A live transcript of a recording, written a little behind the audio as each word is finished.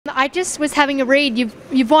I just was having a read.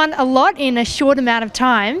 You've won a lot in a short amount of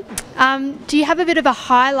time. Do you have a bit of a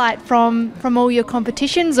highlight from all your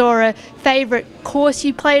competitions, or a favourite course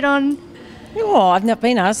you played on? Oh, I've not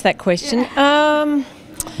been asked that question.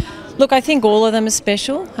 Look, I think all of them are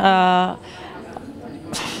special.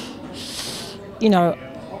 You know,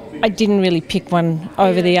 I didn't really pick one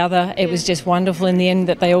over the other. It was just wonderful in the end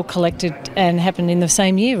that they all collected and happened in the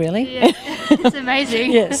same year, really. Yeah, it's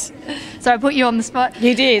amazing. Yes. So I put you on the spot.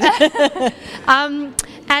 You did.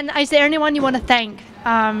 And is there anyone you want to thank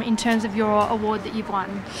in terms of your award that you've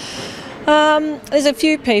won? There's a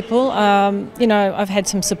few people. You know, I've had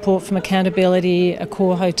some support from Accountability,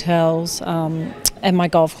 Accor Hotels, and my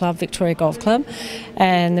golf club, Victoria Golf Club,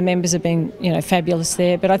 and the members have been, you know, fabulous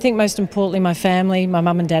there. But I think most importantly, my family, my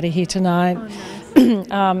mum and dad are here tonight. Oh,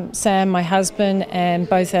 nice. Sam, my husband, and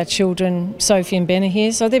both our children, Sophie and Ben, are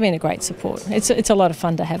here. So they've been a great support. It's a lot of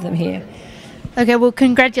fun to have them here. Okay, well,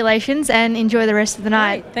 congratulations and enjoy the rest of the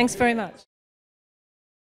night. Great. Thanks very much.